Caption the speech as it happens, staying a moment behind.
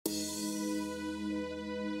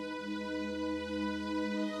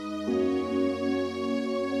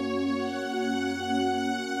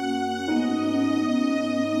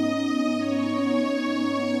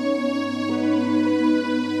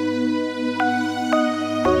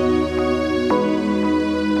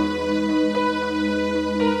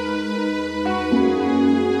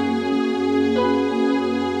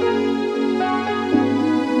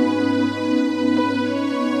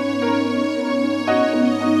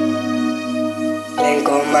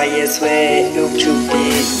my sweat look to be.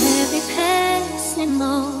 Every passing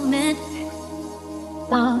moment,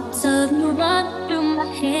 thoughts of you run through my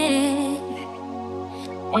head.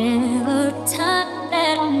 Every time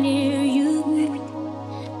that I'm near you,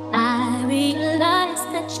 I realize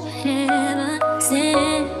that you haven't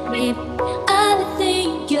sent me. I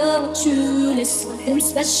think you're truly something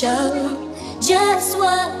special. Just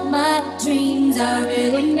what my dreams are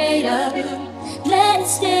really made of.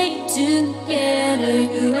 Let's stay together,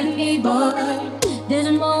 you and me, boy.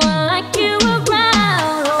 There's no